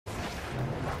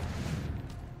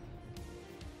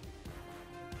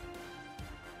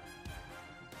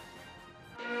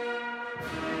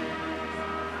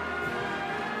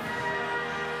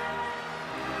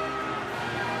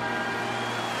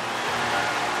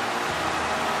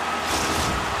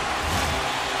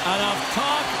Enough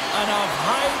talk, enough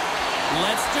hype.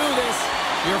 Let's do this.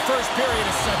 Your first period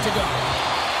is set to go.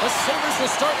 The Sabres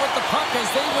will start with the puck as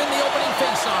they win the opening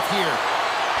faceoff here.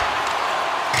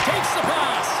 Takes the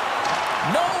pass.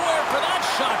 Nowhere for that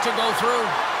shot to go through.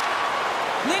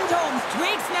 Lindholm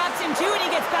straight snaps him too, and he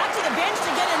gets back to the bench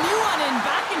to get a new one and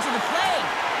back into the play.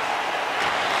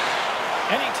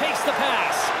 And he takes the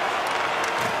pass.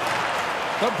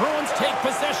 The Bruins take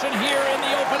possession here in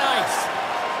the open ice.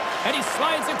 And he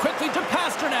slides it quickly to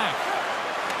Pastrnak.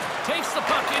 Takes the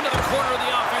puck into the corner of the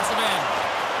offensive end.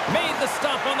 Made the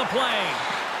stop on the play.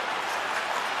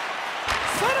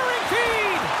 Centering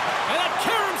feed! And that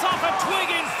caroms off a twig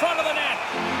in front of the net.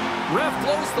 Ref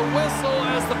blows the whistle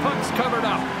as the puck's covered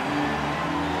up.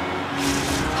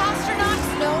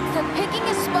 Pasternak's known for picking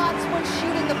his spots when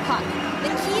shooting the puck. The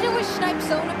key to his snipe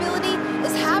zone ability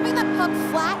is having the puck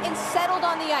flat and settled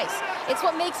on the ice. It's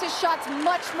what makes his shots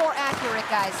much more accurate,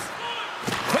 guys.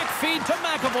 Quick feed to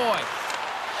McAvoy.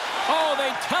 Oh,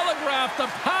 they telegraphed the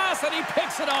pass, and he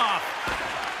picks it off.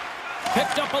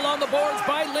 Picked up along the boards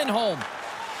by Lindholm.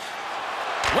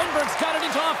 Lindbergh's got it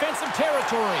into offensive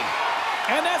territory.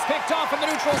 And that's picked off in the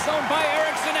neutral zone by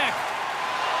Eriksson Ek.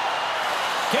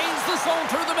 Gains the zone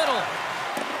through the middle.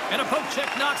 And a poke check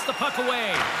knocks the puck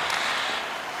away.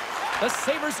 The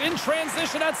Sabres in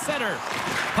transition at center.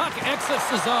 Puck exits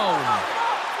the zone.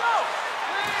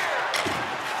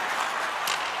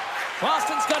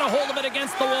 Boston's got a hold of it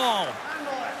against the wall.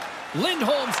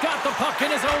 Lindholm's got the puck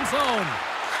in his own zone.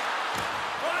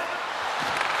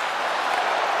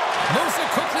 Moves it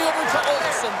quickly over to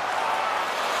Olsen.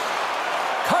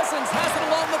 Cousins has it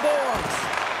along the boards.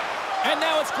 And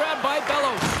now it's grabbed by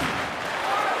Bellows.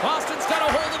 Boston's got a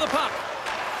hold of the puck.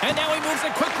 And now he moves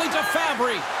it quickly to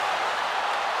Fabry.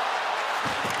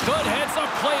 Good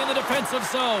heads-up play in the defensive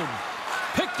zone.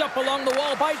 Picked up along the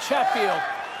wall by Chatfield.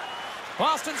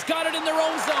 Boston's got it in their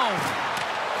own zone.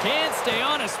 Can't stay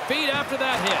on his feet after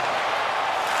that hit.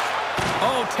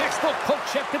 Oh, textbook poke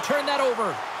check to turn that over.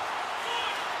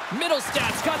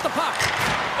 Middlestad's got the puck.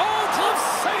 Oh, glove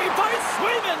save by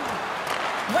Swayman.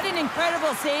 What an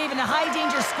incredible save in a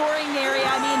high-danger scoring area.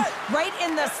 I mean, right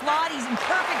in the slot, he's in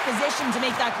perfect position to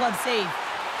make that glove save.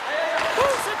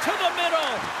 Moves it to the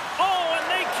middle. Oh, and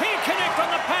they can't connect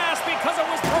on the pass because it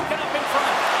was broken up in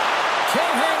front.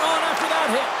 Can't hang on after that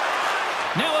hit.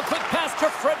 Now a quick pass to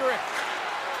Frederick.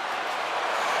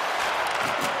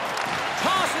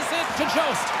 Tosses it to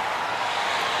Jost.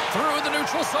 Through the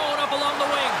neutral zone up along the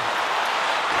wing.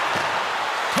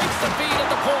 Takes the feed at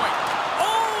the point.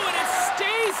 Oh, and it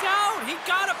stays out. He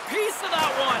got a piece of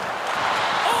that one.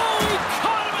 Oh, he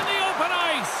caught him in the open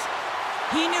ice.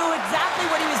 He knew exactly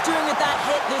what he was doing with that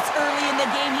hit this early in the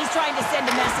game. He's trying to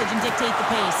send a message and dictate the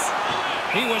pace.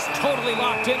 He was totally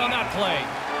locked in on that play.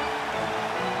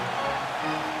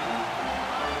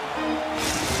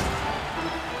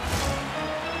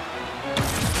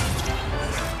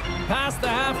 Past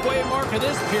the halfway mark of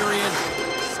this period.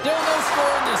 Still no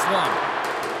score in this one.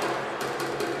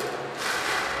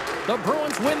 The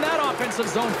Bruins win that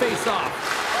offensive zone face-off.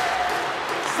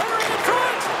 Centering in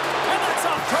front, and that's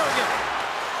off target.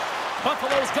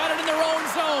 Buffalo's got it in their own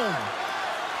zone.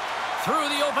 Through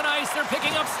the open ice, they're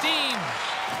picking up steam.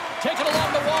 Taken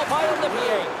along the wall by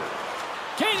Olivier.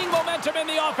 Gaining momentum in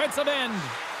the offensive end.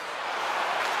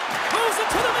 Moves it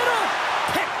to the middle.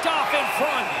 Picked off in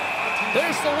front.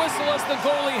 There's the whistle as the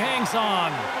goalie hangs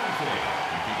on.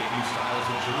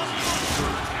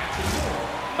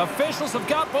 Officials have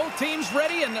got both teams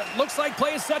ready, and it looks like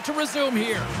play is set to resume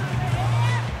here.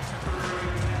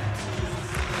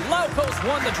 Lauko's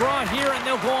won the draw here, and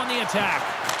they'll go on the attack.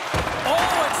 Oh,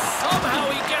 and somehow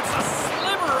he gets a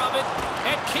sliver of it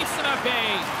and keeps them at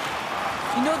bay.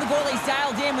 You know the goalie's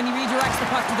dialed in when he redirects the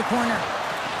puck to the corner.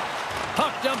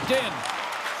 Puck dumped in.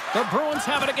 The Bruins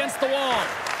have it against the wall.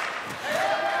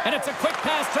 And it's a quick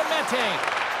pass to Mete.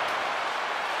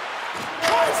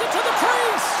 Drives it to the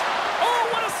crease. Oh,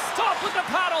 what a stop with the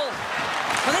paddle.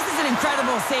 Well, this is an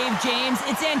incredible save, James.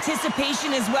 It's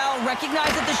anticipation as well. Recognize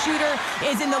that the shooter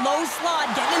is in the low slot,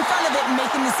 getting in front of it and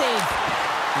making the save.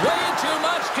 Way too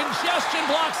much congestion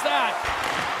blocks that.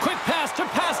 Quick pass to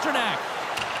Pastrnak.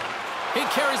 He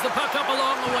carries the puck up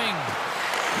along the wing.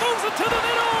 Moves it to the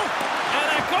middle. And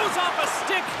it goes off a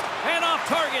stick and off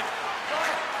target.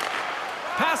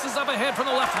 Passes up ahead from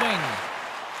the left wing.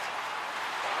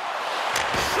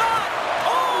 Shot!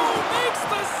 Oh, makes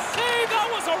the save! That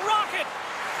was a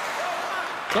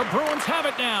The Bruins have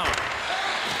it now.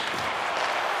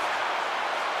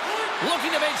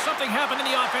 Looking to make something happen in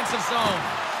the offensive zone.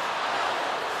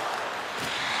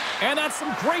 And that's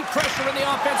some great pressure in the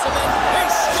offensive end. He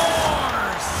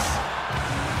scores!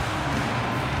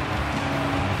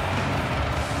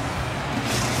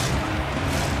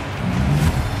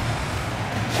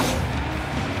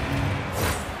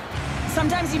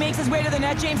 Sometimes he makes his way to the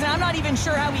net, James, and I'm not even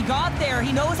sure how he got there.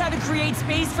 He knows how to create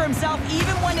space for himself.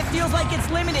 Even when it feels like it's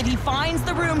limited, he finds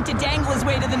the room to dangle his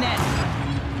way to the net.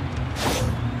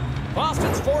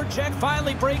 Boston's forecheck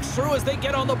finally breaks through as they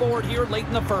get on the board here late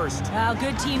in the first. Well,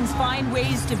 good teams find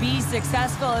ways to be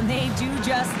successful, and they do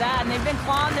just that. And they've been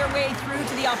clawing their way through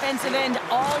to the offensive end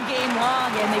all game long,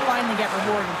 and they finally get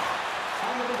rewarded.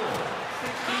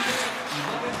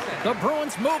 The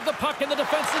Bruins move the puck in the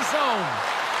defensive zone.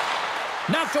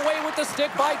 Knocked away with the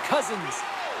stick by Cousins.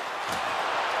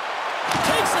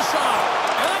 Takes a shot,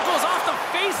 and that goes off the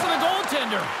face of the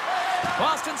goaltender.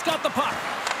 Boston's got the puck.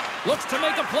 Looks to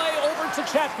make a play over to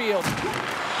Chatfield.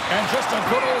 And just a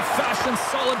good old-fashioned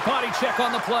solid body check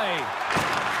on the play.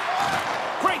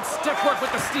 Great stick work with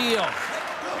the steal.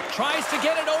 Tries to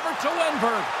get it over to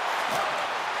Wenberg.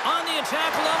 On the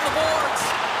attack along the boards.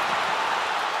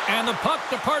 And the puck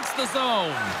departs the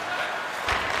zone.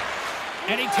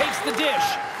 And he takes the dish.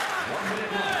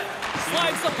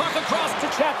 Slides the puck across to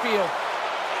Chatfield.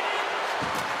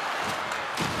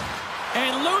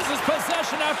 And loses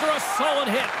possession after a solid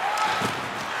hit.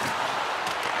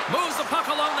 Moves the puck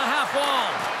along the half wall.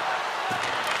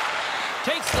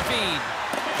 Takes the feed.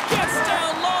 Gets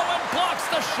down low and blocks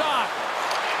the shot.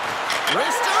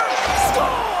 Rister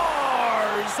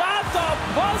scores at the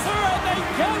buzzer, and they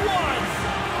get one.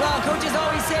 Well, coaches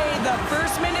always say the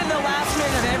first minute and the last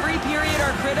minute of every period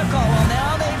are critical. Well,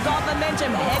 now they've got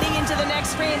momentum heading into the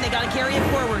next frame. They got to carry it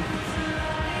forward.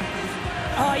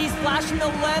 Oh, he's flashing the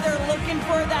leather, looking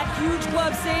for that huge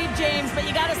glove save, James. But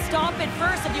you got to stop it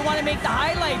first if you want to make the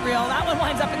highlight reel. That one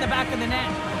winds up in the back of the net.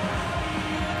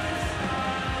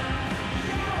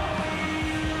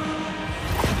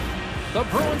 The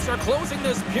Bruins are closing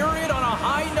this period on a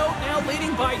high note, now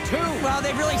leading by 2. Well,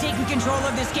 they've really taken control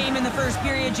of this game in the first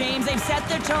period, James. They've set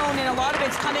the tone, and a lot of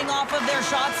it's coming off of their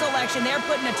shot selection. They're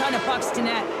putting a ton of pucks to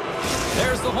net.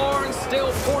 There's the horn.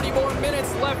 Still 40 more minutes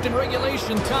left in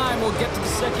regulation time. We'll get to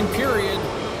the second period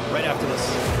right after this.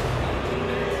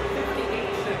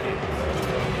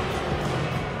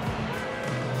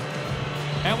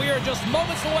 And we are just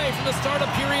moments away from the start of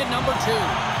period number 2.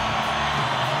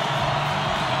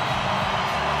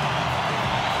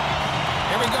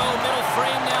 Here we go, middle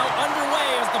frame now underway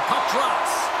as the puck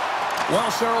drops.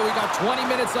 Well, Cheryl, we got 20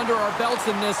 minutes under our belts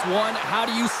in this one. How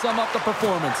do you sum up the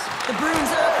performance? The Bruins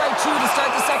are up by 2 to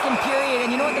start the second period,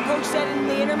 and you know what the coach said in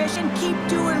the intermission? Keep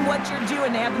doing what you're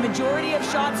doing. They have the majority of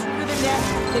shots through the net.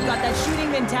 They've got that shooting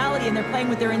mentality, and they're playing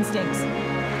with their instincts.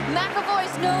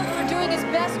 McAvoy's known for doing his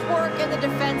best work in the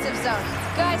defensive zone.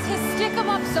 Guys, his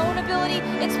stick-em-up zone ability,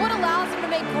 it's what allows him to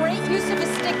make great use of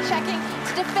his stick checking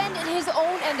to defend in his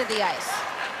own end of the ice.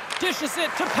 Dishes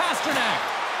it to Pasternak.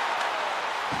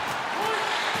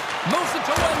 Moves it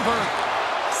to Wenberg.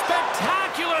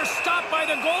 Spectacular stop by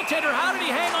the goaltender. How did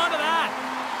he hang on to that?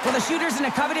 Well, the shooter's in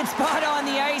a coveted spot on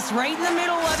the ice, right in the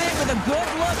middle of it with a good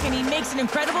look, and he makes an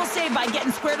incredible save by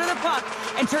getting square to the puck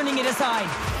and turning it aside.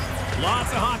 Lots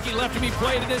of hockey left to be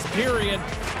played in this period.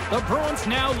 The Bruins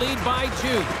now lead by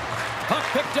 2. Puck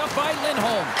picked up by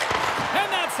Lindholm. And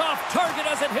that's off target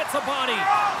as it hits a body.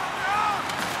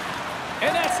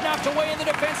 And that's knocked away in the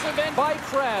defensive end by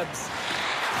Krebs.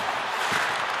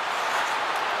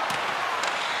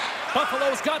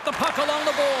 Buffalo's got the puck along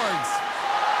the boards.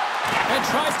 And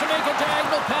tries to make a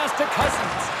diagonal pass to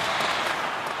Cousins.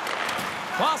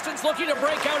 Boston's looking to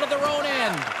break out of their own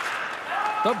end.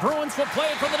 The Bruins will play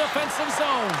it from the defensive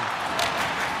zone.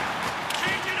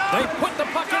 They put the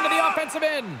puck into the offensive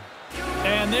end.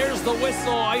 And there's the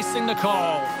whistle icing the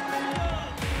call.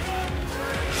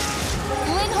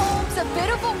 Lindholm's a bit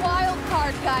of a wild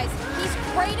card, guys. He's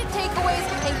great at takeaways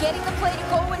and getting the play to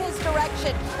go in his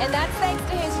direction. And that's thanks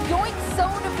to his yoink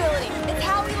zone ability. It's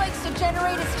how he likes to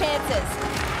generate his chances.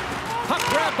 Puck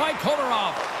grab by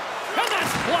Kolarov. And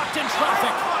that's blocked in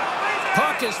traffic.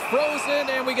 Puck is frozen,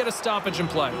 and we get a stoppage in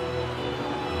play.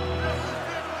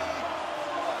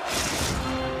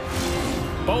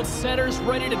 Both centers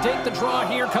ready to take the draw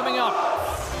here coming up.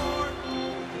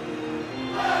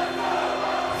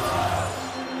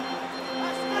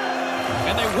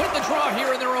 And they win the draw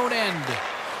here in their own end.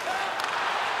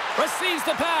 Receives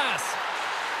the pass.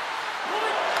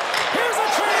 Here's a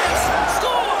chance.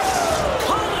 Scores!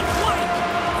 Colin White.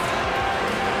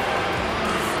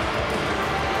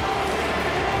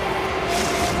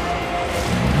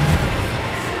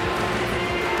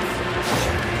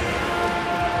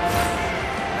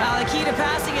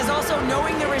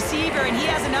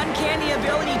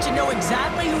 should know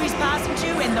exactly who he's passing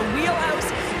to and the wheelhouse,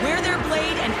 where they're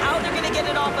played, and how they're going to get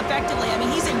it off effectively. I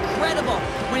mean, he's incredible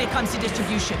when it comes to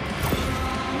distribution.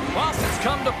 Boston's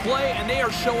come to play, and they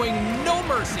are showing no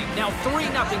mercy. Now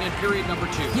 3-0 in period number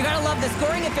 2. You gotta love the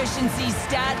scoring efficiency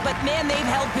stat, but man,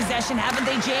 they've held possession, haven't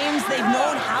they, James? They've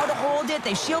known how to hold it,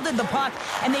 they shielded the puck,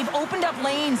 and they've opened up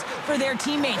lanes for their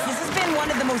teammates. This has been one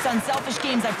of the most unselfish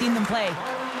games I've seen them play.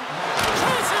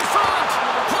 Chance in front!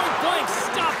 Point blank,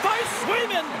 stop by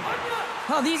Swayman!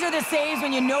 Oh, these are the saves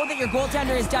when you know that your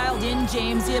goaltender is dialed in,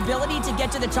 James. The ability to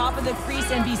get to the top of the crease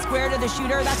and be square to the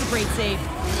shooter, that's a great save.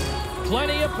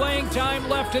 Plenty of playing time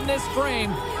left in this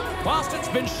frame. Boston's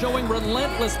been showing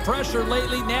relentless pressure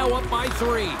lately, now up by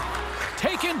 3.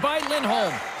 Taken by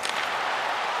Lindholm.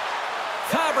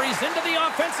 Fabry's into the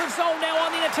offensive zone now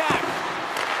on the attack.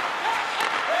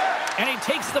 And he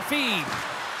takes the feed.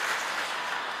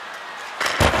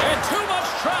 And too much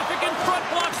traffic in front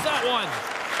blocks that one.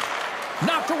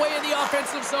 Knocked away in the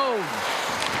offensive zone.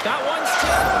 That one's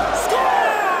tipped.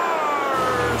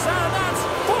 Scores! And that's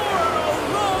 4 in a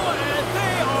row, and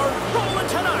they are rolling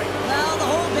tonight. Well, the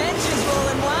whole bench is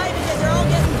rolling. Why? Because they're all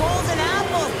getting goals and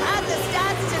apples. Add the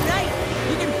stats tonight.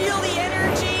 You can feel the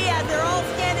energy as they're all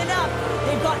standing up.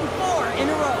 They've gotten 4 in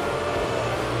a row.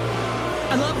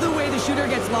 I love the way the shooter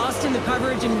gets lost in the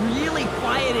coverage and really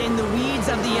quiet in the weeds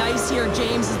of the ice here,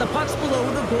 James. As the puck's below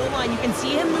the goal line, you can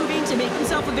see him moving to make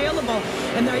himself available.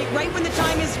 And right when the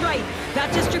time is right,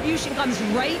 that distribution comes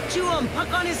right to him. Puck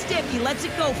on his stick, he lets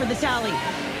it go for the tally.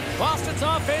 Boston's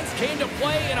offense came to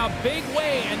play in a big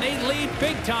way, and they lead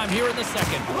big time here in the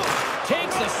second.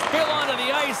 Takes a spill onto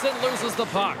the ice and loses the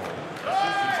puck.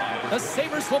 The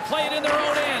Sabres will play it in their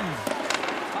own end.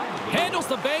 Handles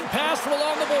the bank pass from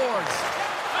along the boards.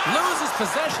 Loses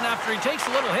possession after he takes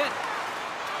a little hit.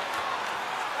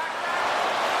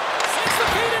 Sends the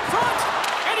feed in front,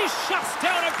 and he shuts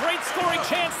down a great scoring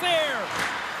chance there.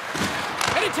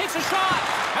 And he takes a shot,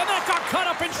 and that got caught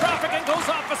up in traffic and goes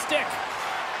off a stick.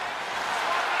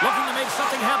 Looking to make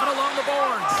something happen along the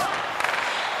boards.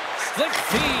 Slick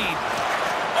feed.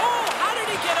 Oh, how did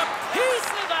he get a piece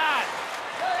of that?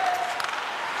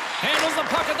 Handles the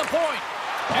puck at the point.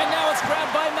 And now it's grabbed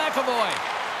by McAvoy.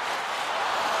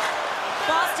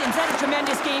 Boston's had a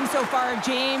tremendous game so far,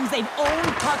 James. They've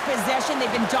owned puck possession.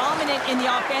 They've been dominant in the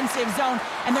offensive zone,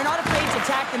 and they're not afraid to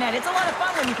attack the net. It's a lot of fun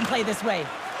when you can play this way.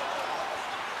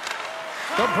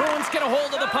 The Bruins get a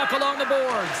hold of the puck along the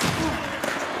boards.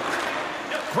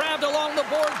 Grabbed along the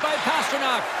boards by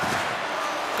Pasternak.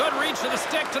 Good reach to the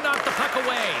stick to knock the puck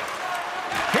away.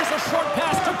 Here's a short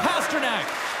pass to Pasternak.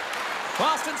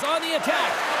 Boston's on the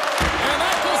attack. And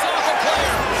that goes off a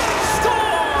player.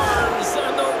 Scores!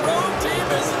 And the road team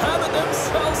is having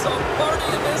themselves a party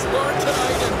in this barn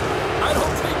tonight. And I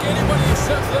don't think anybody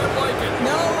except them like it.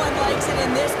 No one likes it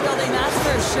in this building, that's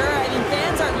for sure. I mean,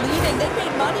 fans are leaving. They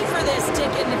paid money for this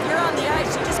ticket. And if you're on the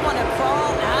ice, you just want to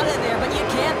crawl out of there. But you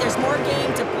can't. There's more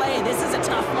game to play. This is a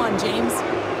tough one, James.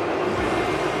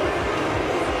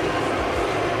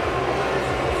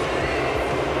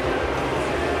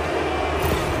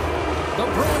 The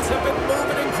Bruins have been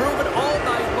moving and grooving all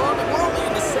night long, and we're only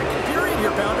in the second period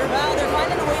here, Pounder. Well, they're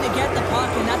finding a way to get the puck,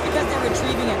 and that's because they're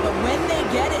retrieving it. But when they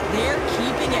get it, they're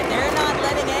keeping it. They're not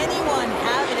letting anyone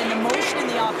have it, and the motion in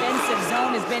the offensive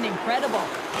zone has been incredible,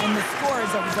 and the score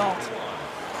is a result.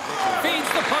 Feeds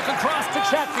the puck across to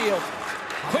Chatfield.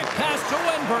 Quick pass to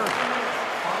Wenberg.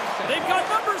 They've got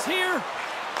numbers here.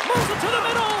 Moves it to the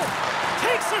middle.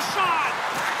 Takes a shot.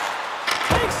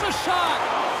 Takes a shot.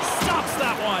 Stops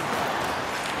that one.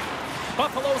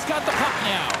 Buffalo's got the puck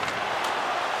now.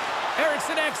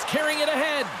 Eriksson X carrying it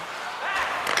ahead.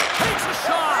 Takes a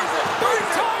shot. Third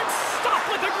time. Stop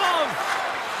with the glove.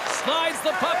 Slides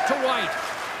the puck to White.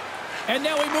 And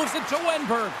now he moves it to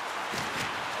Wenberg.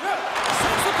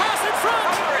 Sends the pass in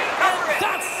front. And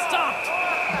that's stopped.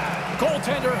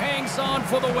 Goaltender hangs on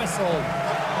for the whistle.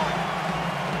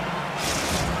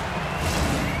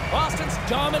 Boston's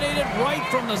dominated right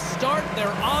from the start.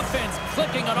 Their offense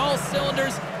clicking on all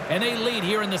cylinders, and they lead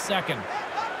here in the second.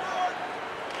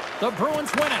 The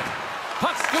Bruins win it.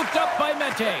 Puck scooped up by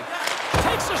Mete.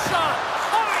 Takes a shot.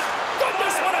 Oh my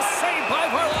goodness, what a save by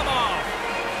Varlamov.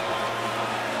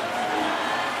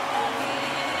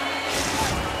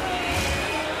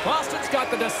 Boston's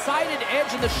got the decided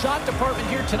edge in the shot department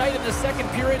here tonight in the second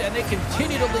period, and they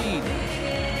continue to lead.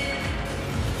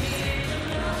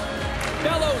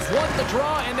 Bellows won the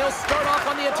draw, and they'll start off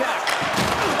on the attack.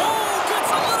 Oh,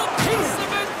 gets a little piece of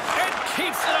it and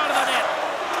keeps it out of the net.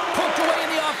 Poked away in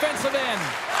the offensive end.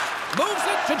 Moves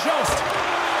it to Jost.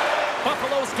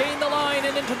 Buffalo's gained the line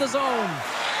and into the zone.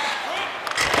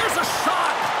 There's a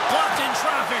shot. Blocked in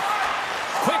traffic. Terrific.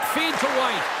 Quick feed to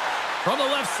White. From the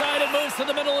left side, it moves to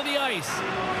the middle of the ice.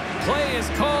 Play is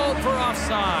called for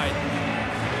offside.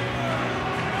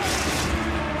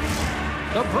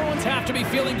 The Bruins have to be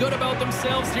feeling good about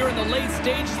themselves here in the late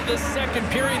stages of this second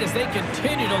period as they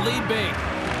continue to lead big.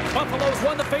 Buffalo's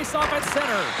won the faceoff at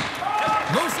center.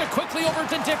 Moves it quickly over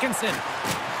to Dickinson.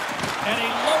 And he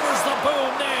lowers the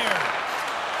boom there.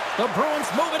 The Bruins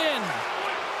move it in.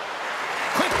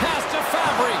 Quick pass to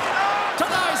Fabry.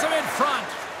 Denies him in front.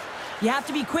 You have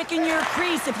to be quick in your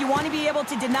crease if you want to be able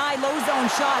to deny low zone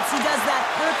shots. He does that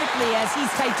perfectly as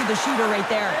he's tight to the shooter right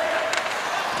there.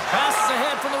 Passes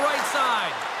ahead from the right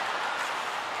side.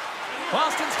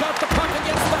 Boston's got the puck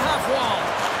against the half wall.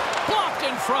 Blocked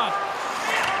in front.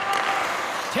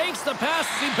 Takes the pass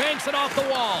as he banks it off the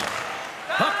wall.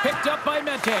 Puck picked up by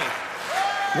Mente.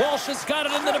 Walsh has got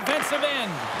it in the defensive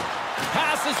end.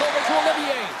 Passes over to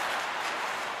Olivier.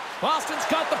 Boston's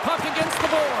got the puck against the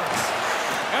boards.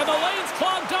 And the lane's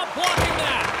clogged up, blocking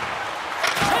that.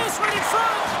 Pass right in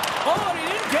front. Oh, and he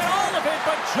didn't get all of it,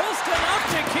 but just enough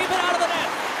to keep it out of the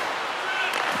net.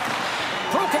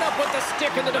 Broken up with the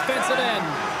stick in the defensive end.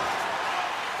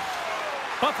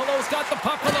 Buffalo's got the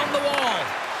puck along the wall.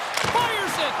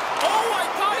 Fires it. Oh, I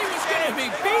thought he was going to be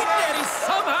beaten, and he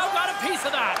somehow got a piece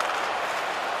of that.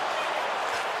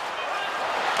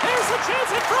 There's a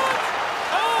chance in front.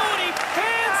 Oh, and he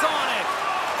fans on it.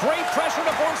 Great pressure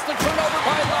to force the turnover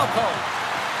by Lauko.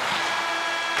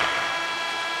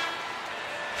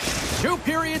 2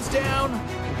 periods down,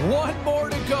 1 more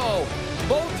to go.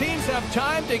 Both teams have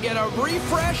time to get a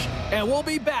refresh, and we'll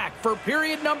be back for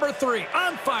period number 3.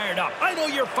 I'm fired up. I know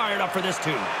you're fired up for this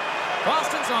too.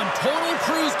 Boston's on total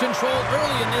cruise control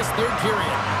early in this 3rd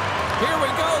period. Here we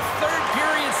go, 3rd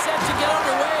period set to get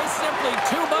underway. Simply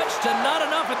too much to not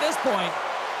enough at this point.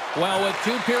 Well, with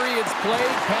 2 periods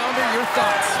played, Pounder, your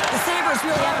thoughts? The Sabres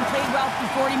really haven't played well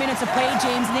through 40 minutes of play,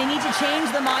 James, and they need to change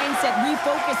the mindset,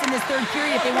 refocus in this 3rd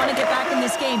period if they want to get back in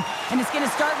this game. And it's going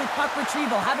to start with puck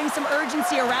retrieval, having some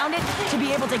urgency around it to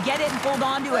be able to get it and hold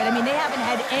on to it. I mean, they haven't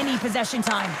had any possession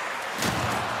time.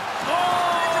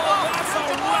 Oh, that's a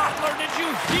rattler. Did you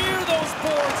hear those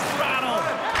boards rattle?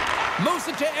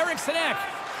 Moves it to Eriksson Ek.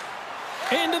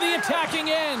 Into the attacking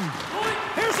end.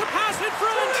 Here's a pass in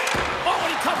front. Oh,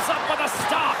 and he comes up with a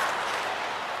stop.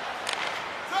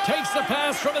 Takes the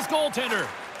pass from his goaltender.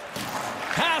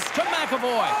 Pass to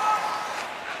McAvoy.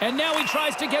 And now he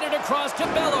tries to get it across to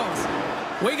Bellows.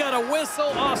 We got a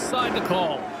whistle offside to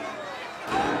call.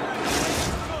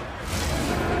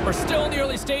 We're still in the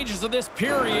early stages of this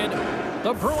period.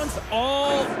 The Bruins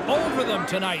all over them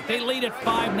tonight. They lead at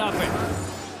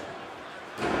 5-0.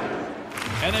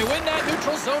 And they win that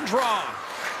neutral zone draw.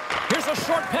 Here's a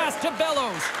short pass to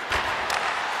Bellows.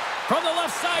 From the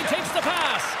left side, takes the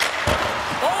pass.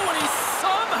 Oh, and he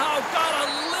somehow got a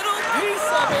little piece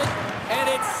of it, and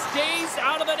it stays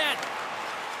out of the net.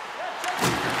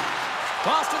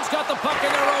 Boston's got the puck in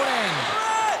their own end.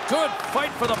 Good fight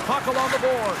for the puck along the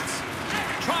boards.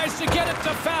 Tries to get it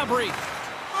to Fabry.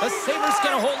 The Sabres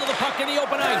get a hold of the puck in the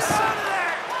open ice.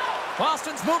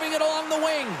 Boston's moving it along the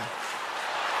wing.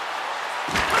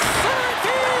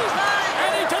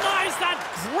 And he denies that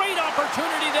great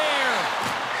opportunity there.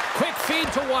 Quick feed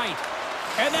to White.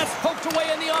 And that's poked away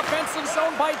in the offensive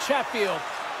zone by Chatfield.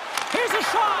 Here's a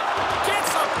shot.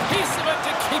 Gets a piece of it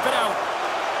to keep it out.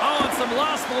 Oh, and some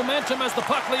lost momentum as the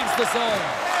puck leaves the zone.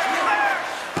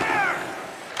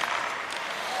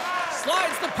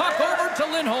 Slides the puck over to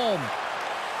Lindholm.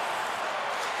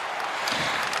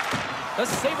 The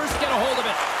Sabres get a hold of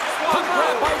it. Puck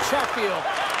grabbed by Chatfield.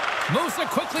 Moves it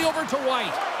quickly over to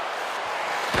White.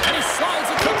 And he slides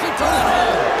it quickly to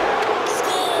Lindholm.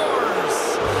 Scores!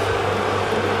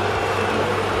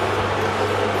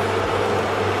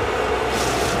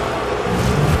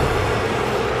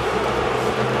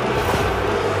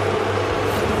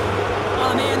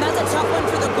 Oh, man, that's a tough one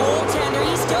for the goaltender.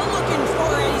 He's still looking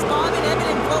for it. He's bobbing, ebbing,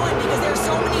 and flowing because there's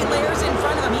so many layers in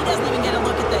front of him. He doesn't even get a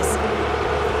look at this.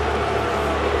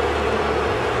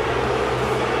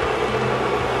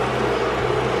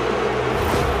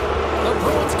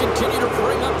 Continue to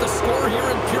bring up the score here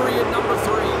in period number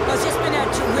 3. Well, it's just been a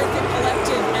terrific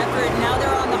collective effort. Now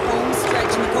they're on the home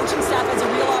stretch, and the coaching staff has a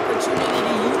real opportunity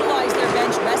to utilize their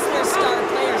bench, rest their star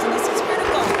players, and this is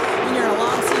critical when you're in a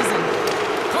long season.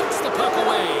 Pokes the puck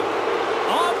away.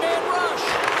 On-man rush.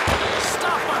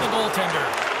 Stopped by the goaltender.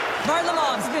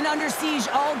 Varlamov's been under siege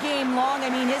all game long. I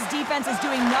mean, his defense is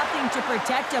doing nothing to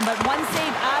protect him, but one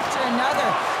save after another.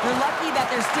 They're lucky that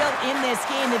they're still in this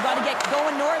game. They've got to get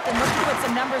going north and look to put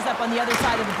some numbers up on the other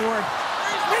side of the board.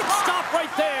 Big stop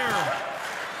right there.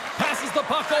 Passes the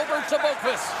puck over to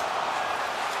Boqvist.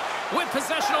 with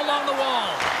possession along the wall.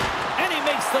 And he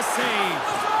makes the save.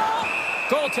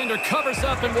 Goaltender covers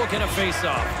up and will get a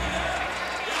face-off.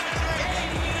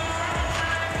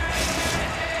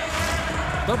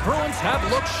 The Bruins have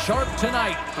looked sharp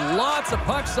tonight. Lots of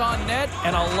pucks on net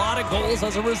and a lot of goals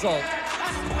as a result.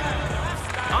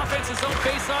 Offense his own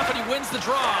face-off and he wins the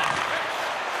draw.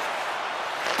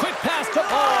 Quick pass to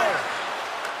Paul.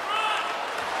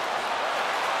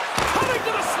 Coming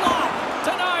to the slot.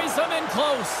 Denies him in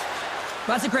close.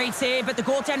 That's a great save, but the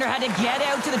goaltender had to get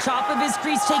out to the top of his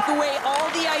crease, take away all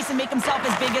the ice, and make himself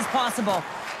as big as possible.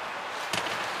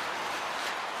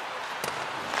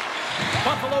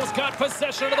 Buffalo's got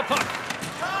possession of the puck.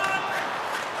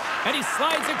 And he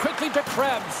slides it quickly to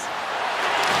Krebs.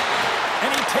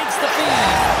 And he takes the feed.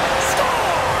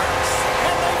 Scores!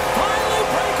 And they finally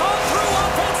break on through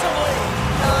offensively.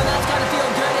 That's got to feel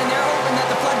good, and they're hoping that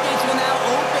the floodgates will now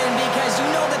open because you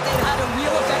know that they've had a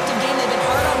real effective game. They've been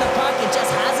hard on the puck. It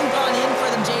just hasn't gone in for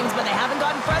them, James, but they haven't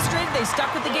gotten frustrated. They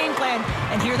stuck with the game plan,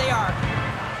 and here they are.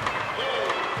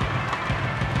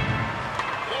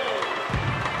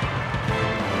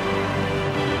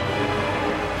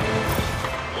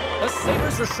 The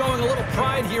Sabres are showing a little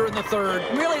pride here in the third.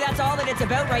 Really, that's all that it's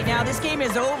about right now. This game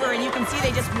is over, and you can see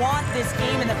they just want this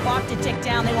game and the clock to tick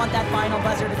down. They want that final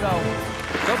buzzer to go.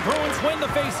 The Bruins win the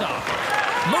faceoff.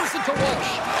 Moves it to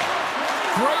Walsh.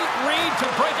 Great read to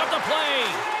break up the play.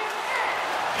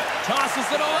 Tosses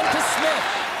it on to Smith.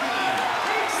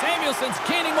 Samuelson's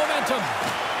gaining momentum.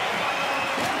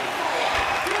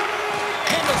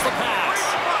 Handles the pass.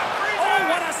 Oh,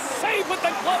 what a save with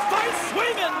the glove by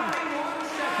Swayman.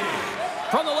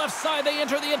 From the left side, they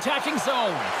enter the attacking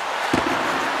zone.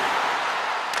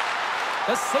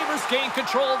 The Sabres gain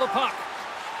control of the puck.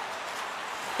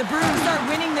 The Bruins are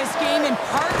winning this game in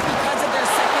part because of their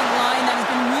second line that has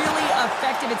been really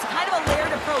effective. It's kind of a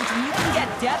layered approach. When you can get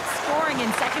depth scoring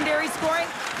and secondary scoring,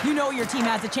 you know your team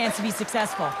has a chance to be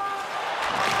successful.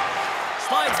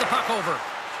 Slides the puck over.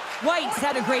 White's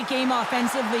had a great game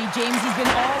offensively, James. He's been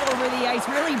all over the ice,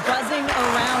 really buzzing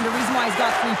around. A reason why he's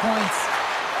got 3 points.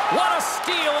 What a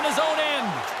steal in his own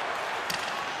end.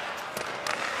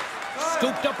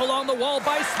 Scooped up along the wall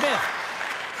by Smith.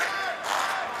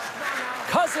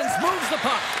 Cousins moves the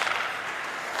puck.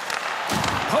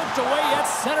 Poked away at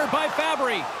center by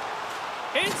Fabry.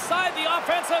 Inside the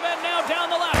offensive end, now down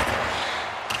the left.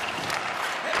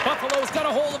 Buffalo's got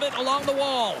a hold of it along the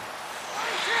wall.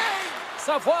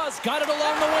 Savoie's got it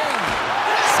along the wing.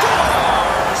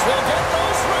 Scores! We'll get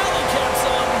those rally caps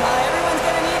on. Everyone's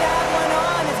going to need to have one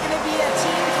on. It's going to be a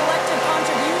team collective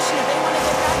contribution if they want to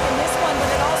get back in this one, but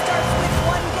it all starts with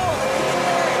one goal. If they can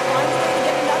layer it, find a way to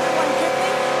get another one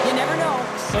quickly, you never know.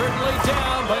 Certainly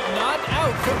down, but not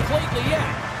out completely yet.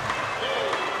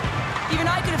 Even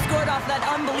I could have scored off that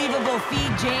unbelievable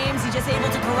feed, James. He's just able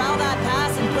to corral that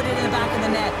pass and put it in the back of the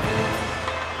net.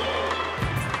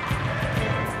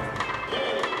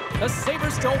 The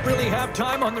Sabres don't really have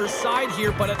time on their side here,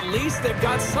 but at least they've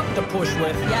got something to push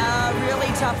with. Yeah, really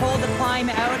tough hole to climb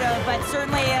out of, but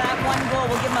certainly that one goal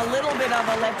will give them a little bit of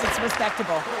a lift. It's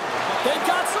respectable. They've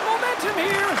got some momentum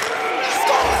here.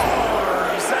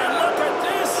 Scores! And look at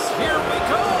this. Here we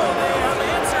go. They have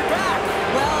answered back.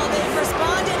 Well, they've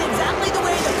responded exactly the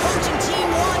way the coaching team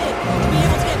wanted. To be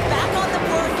able to get back on the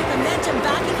board, get momentum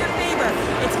back in your favor.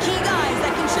 It's key guys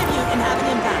that contribute and have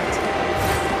an impact.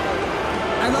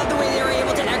 I love the way they were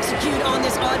able to execute on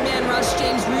this odd man rush,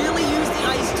 James. Really use the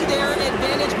ice to their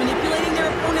advantage, manipulating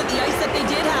their opponent, the ice that they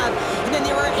did have, and then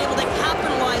they were able to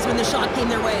capitalize when the shot came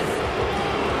their way.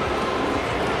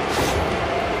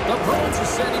 The Bruins are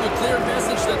sending a clear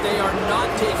message that they are not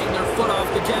taking their foot off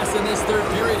the gas in this third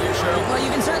period here, Cheryl. Well,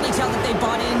 you can certainly tell that they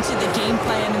bought into the game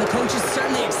plan, and the coach is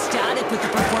certainly ecstatic with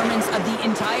the performance of the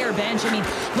entire bench. I mean,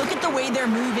 look at the way they're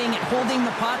moving, holding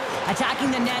the puck,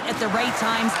 attacking the net at the right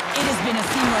times. It has been a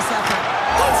seamless effort.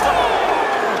 Let's go!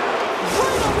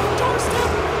 Right on the doorstep.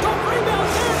 The rebound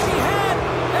there to be had,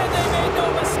 and they made no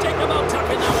mistake about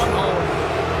tucking that one home.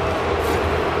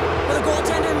 Well, the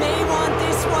goaltender may want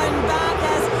this one back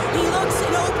as he looks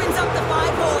and opens up the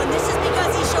 5-hole, and this is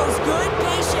because he shows good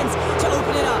patience to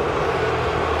open it up.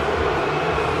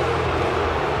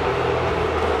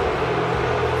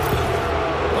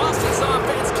 Boston's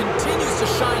offense continues to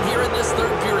shine here in this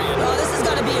third period. Oh, this has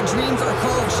got to be a dream for a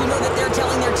coach. You know that they're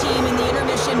telling their team in the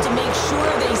intermission to make sure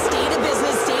they stay to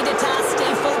business, stay to task,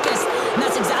 stay focused, and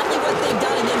that's exactly what they've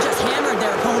done, and they've just hammered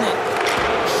their opponent.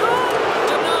 Shot!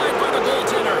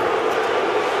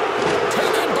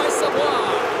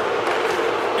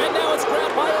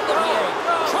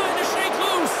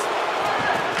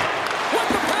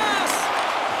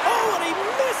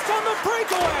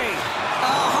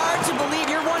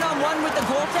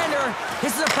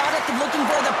 This is a product of looking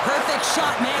for the perfect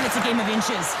shot. Man, it's a game of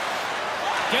inches.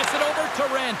 Gets it over to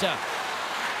Ranta.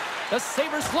 The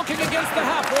Sabres looking against the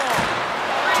half wall.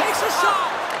 Takes a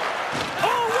shot.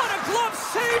 Oh, what a glove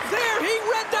save there. He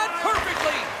read that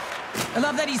perfectly. I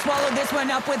love that he swallowed this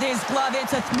one up with his glove.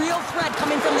 It's a real threat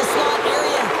coming from the slot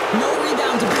area. No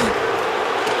rebound to boot.